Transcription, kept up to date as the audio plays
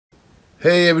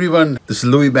Hey everyone, this is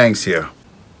Louiz Banks here.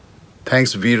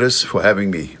 Thanks Virus for having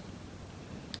me.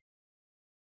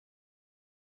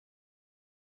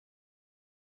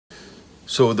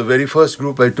 So the very first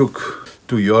group I took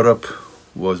to Europe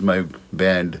was my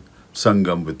band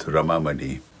Sangam with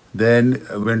Ramamani. Then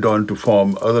I went on to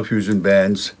form other fusion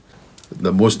bands,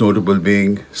 the most notable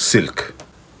being Silk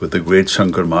with the great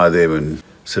Shankar Mahadevan,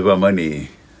 Sivamani,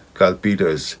 Carl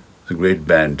Peters. It's a great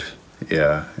band.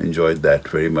 Yeah, enjoyed that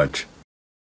very much.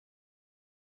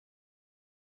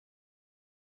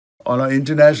 On our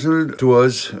international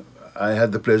tours, I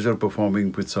had the pleasure of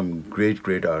performing with some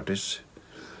great artists,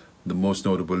 the most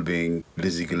notable being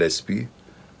Dizzy Gillespie.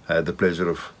 I had the pleasure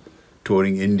of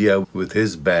touring India with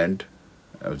his band.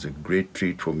 It was a great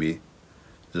treat for me.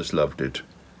 Just loved it.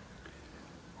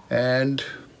 And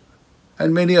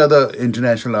many other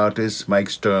international artists, Mike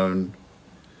Stern,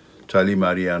 Charlie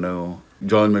Mariano,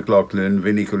 John McLaughlin,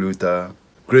 Vinnie Colaiuta,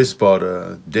 Chris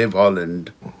Potter, Dave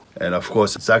Holland, and of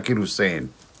course, Zakir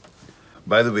Hussain.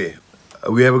 By the way,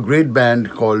 we have a great band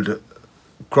called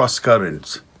Cross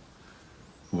Currents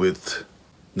with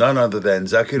none other than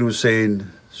Zakir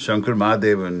Hussain, Shankar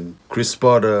Mahadevan, Chris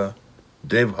Potter,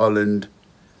 Dave Holland,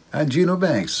 and Gino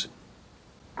Banks.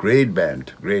 Great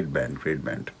band.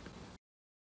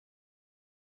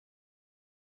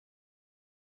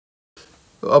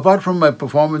 Apart from my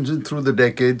performances through the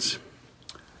decades,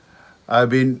 I've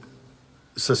been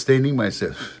sustaining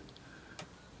myself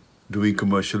doing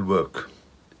commercial work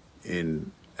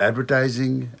in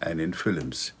advertising and in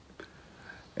films.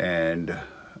 And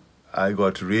I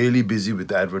got really busy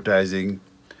with advertising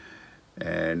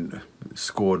and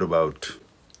scored about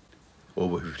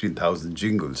over 15,000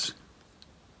 jingles.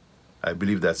 I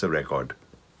believe that's a record.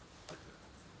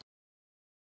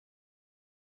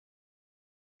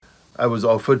 I was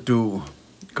offered to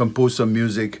compose some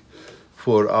music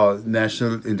for our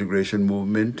national integration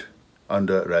movement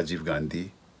under Rajiv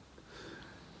Gandhi.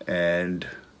 And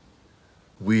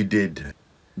we did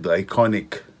the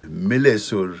iconic Mile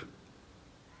Sur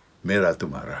Mera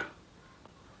Tumhara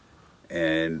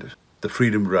and the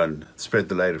Freedom Run, Spread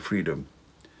the Light of Freedom,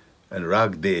 and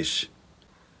Rag Desh.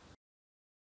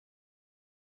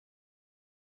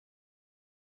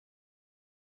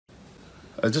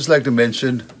 I'd just like to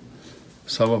mention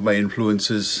some of my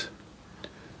influences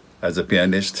as a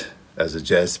pianist, as a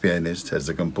jazz pianist, as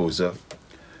a composer,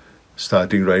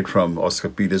 starting right from Oscar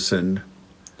Peterson,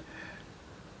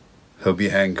 Herbie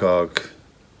Hancock,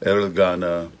 Errol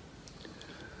Garner,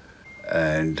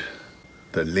 and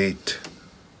the late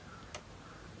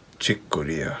Chick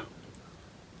Corea.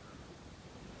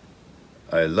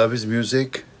 I love his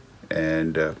music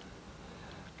and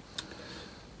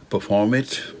perform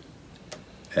it,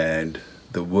 and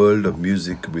the world of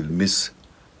music will miss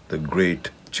the great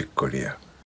Chick Corea.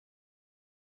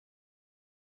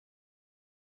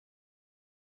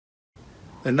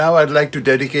 And now I'd like to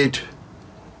dedicate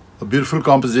a beautiful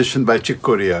composition by Chick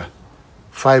Corea,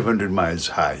 500 Miles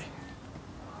High.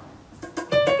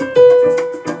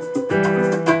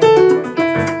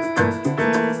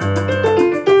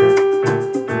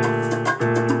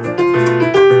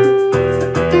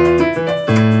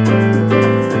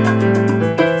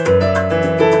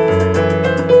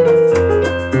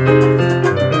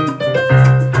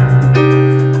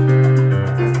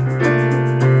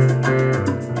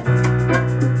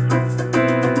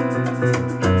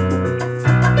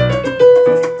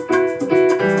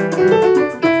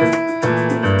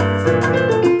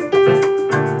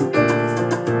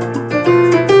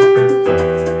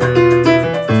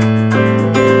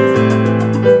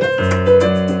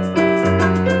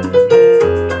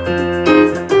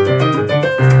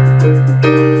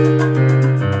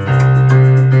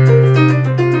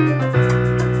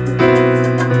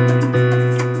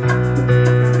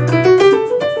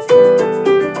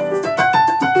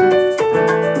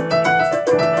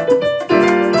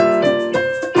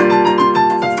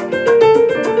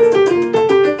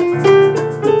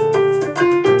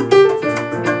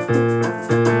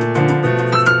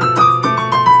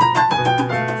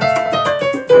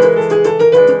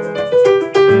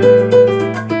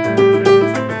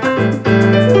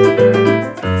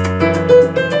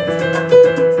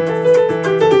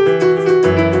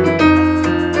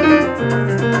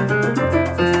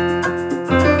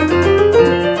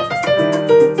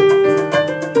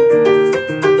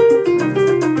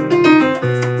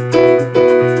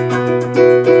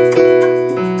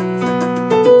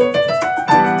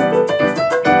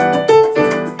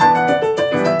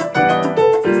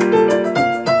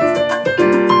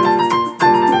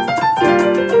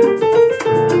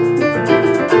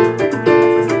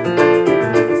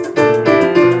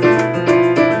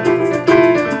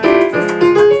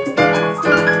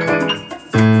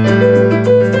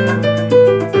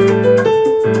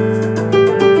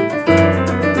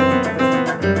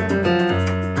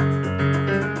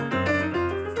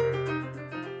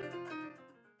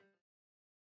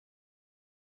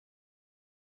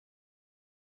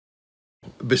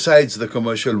 besides the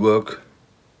commercial work,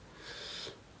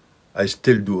 I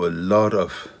still do a lot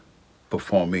of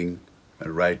performing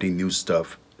and writing new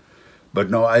stuff. But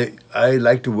now I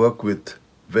like to work with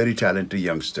very talented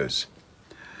youngsters.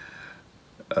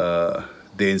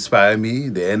 They inspire me,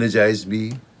 they energize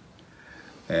me,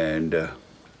 and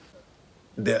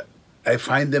I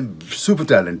find them super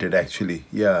talented actually.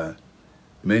 Yeah,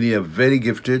 many are very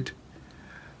gifted,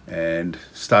 and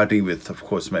starting with, of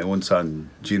course, my own son,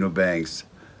 Louiz Banks,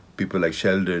 people like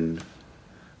Sheldon,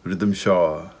 Rhythm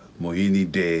Shaw, Mohini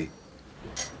Day,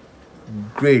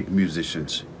 great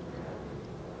musicians.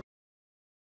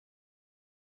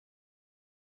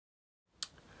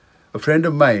 A friend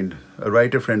of mine, a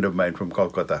writer friend of mine from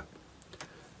Kolkata,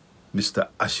 Mr.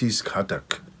 Ashish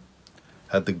Khatak,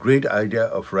 had the great idea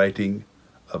of writing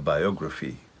a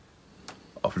biography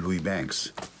of Louis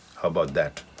Banks. How about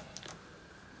that?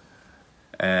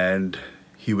 And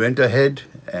he went ahead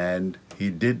and he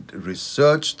did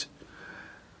researched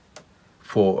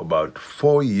for about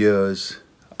 4 years,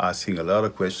 asking a lot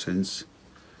of questions,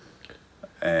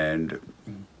 and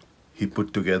he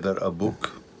put together a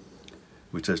book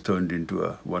which has turned into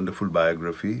a wonderful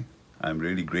biography. I'm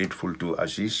really grateful to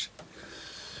Ashish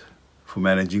for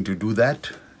managing to do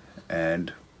that.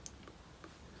 And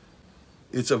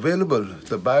it's available.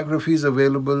 The biography is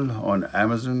available on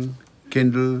Amazon,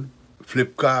 Kindle,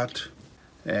 Flipkart.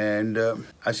 And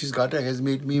Ashish Gata has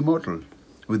made me immortal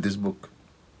with this book.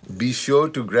 Be sure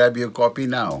to grab your copy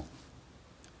now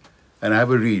and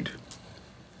have a read.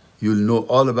 You'll know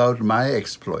all about my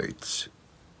exploits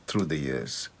through the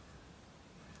years.